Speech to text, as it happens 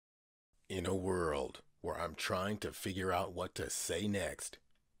In a world where I'm trying to figure out what to say next.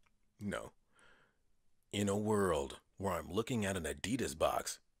 No. In a world where I'm looking at an Adidas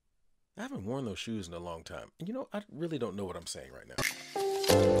box. I haven't worn those shoes in a long time. And you know, I really don't know what I'm saying right now.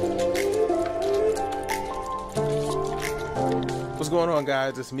 What's going on,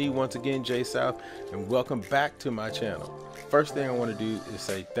 guys? It's me once again, Jay South, and welcome back to my channel. First thing I want to do is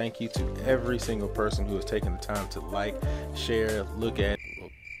say thank you to every single person who has taken the time to like, share, look at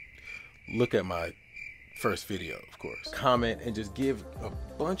my first video, of course, comment, and just give a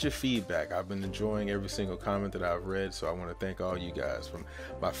bunch of feedback. I've been enjoying every single comment that I've read, so I want to thank all you guys, from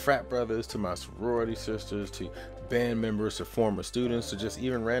my frat brothers to my sorority sisters to band members to former students to just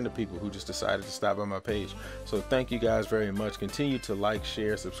even random people who just decided to stop by my page. So thank you guys very much. Continue to like,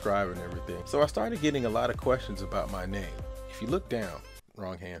 share, subscribe, and everything. So I started getting a lot of questions about my name. If you look down,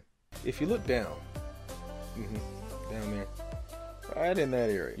 wrong hand. If you look down, down there, right in that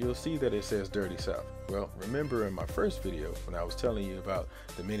area, you'll see that it says Dirty South. Well, remember in my first video when I was telling you about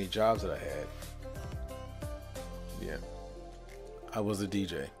the many jobs that I had, yeah, I was a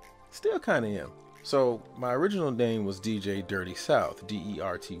DJ. Still kind of am. So my original name was DJ Dirty South,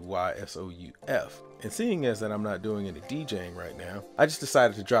 DERTYSOUF. And seeing as that I'm not doing any DJing right now, I just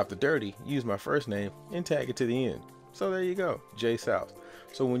decided to drop the dirty, use my first name, and tag it to the end. So there you go, J South.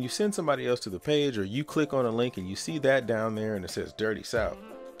 So when you send somebody else to the page, or you click on a link and you see that down there and it says Dirty South,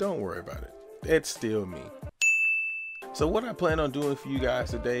 don't worry about it. It's still me. So what I plan on doing for you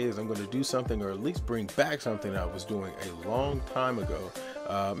guys today is I'm going to do something, or at least bring back something I was doing a long time ago,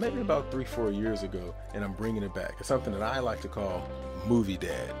 maybe about 3-4 years ago, and I'm bringing it back. It's something that I like to call Movie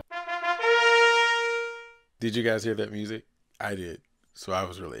Dad. Did you guys hear that music? I did. So I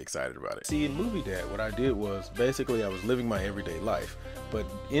was really excited about it. See, in Movie Dad, what I did was basically I was living my everyday life. But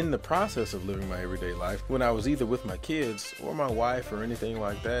in the process of living my everyday life, when I was either with my kids or my wife or anything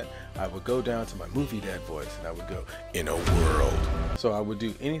like that, I would go down to my Movie Dad voice and I would go, in a world. So I would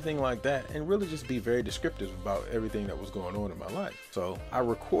do anything like that and really just be very descriptive about everything that was going on in my life. So I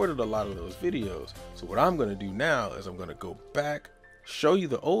recorded a lot of those videos. So what I'm going to do now is I'm going to go back, show you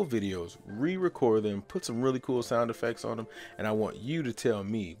the old videos, re-record them, put some really cool sound effects on them, and I want you to tell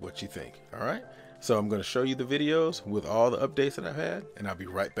me what you think. All right, so I'm going to show you the videos with all the updates that I've had, and I'll be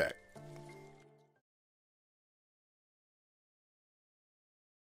right back.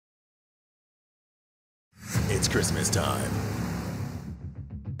 It's Christmas time.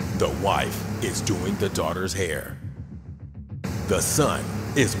 The wife is doing the daughter's hair. The son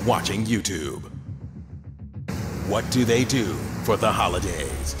is watching YouTube. What do they do for the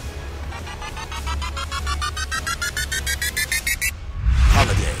holidays?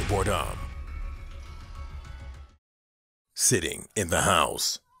 Holiday boredom. Sitting in the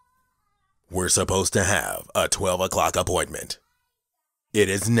house. We're supposed to have a 12 o'clock appointment. It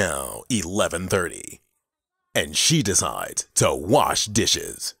is now 11:30, and she decides to wash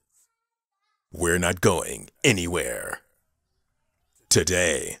dishes. We're not going anywhere.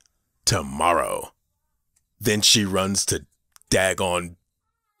 Today, tomorrow. Then she runs to daggone.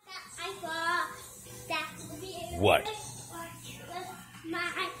 What?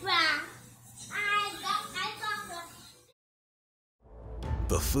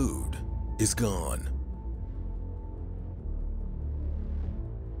 The food is gone.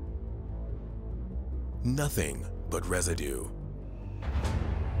 Nothing but residue.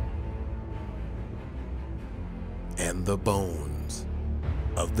 And the bones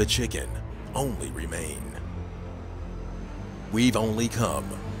of the chicken only remain. We've only come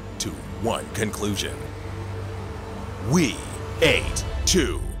to one conclusion. We ate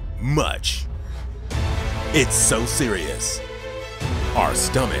too much. It's so serious. Our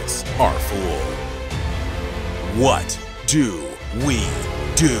stomachs are full. What do we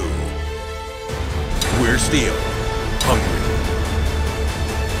do? We're still hungry.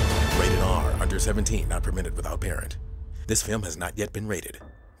 Rated R, under 17, not permitted without parent. This film has not yet been rated,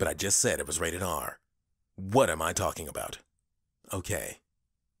 but I just said it was rated R. What am I talking about? Okay,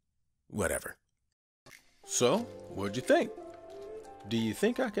 whatever. So, what'd you think? Do you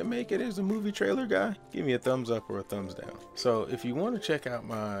think I can make it as a movie trailer guy? Give me a thumbs up or a thumbs down. So if you want to check out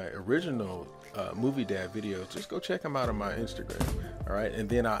my original Movie Dad videos, just go check them out on my Instagram. All right, and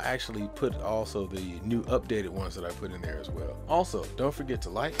then I'll actually put also the new updated ones that I put in there as well. Also, don't forget to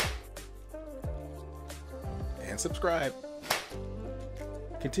like and subscribe.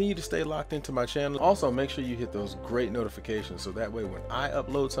 Continue to stay locked into my channel. Also, make sure you hit those great notifications so that way when I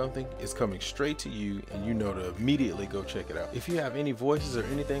upload something, it's coming straight to you and you know to immediately go check it out. If you have any voices or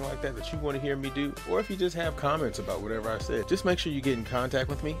anything like that that you want to hear me do, or if you just have comments about whatever I said, just make sure you get in contact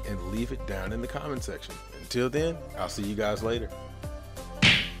with me and leave it down in the comment section. Until then, I'll see you guys later.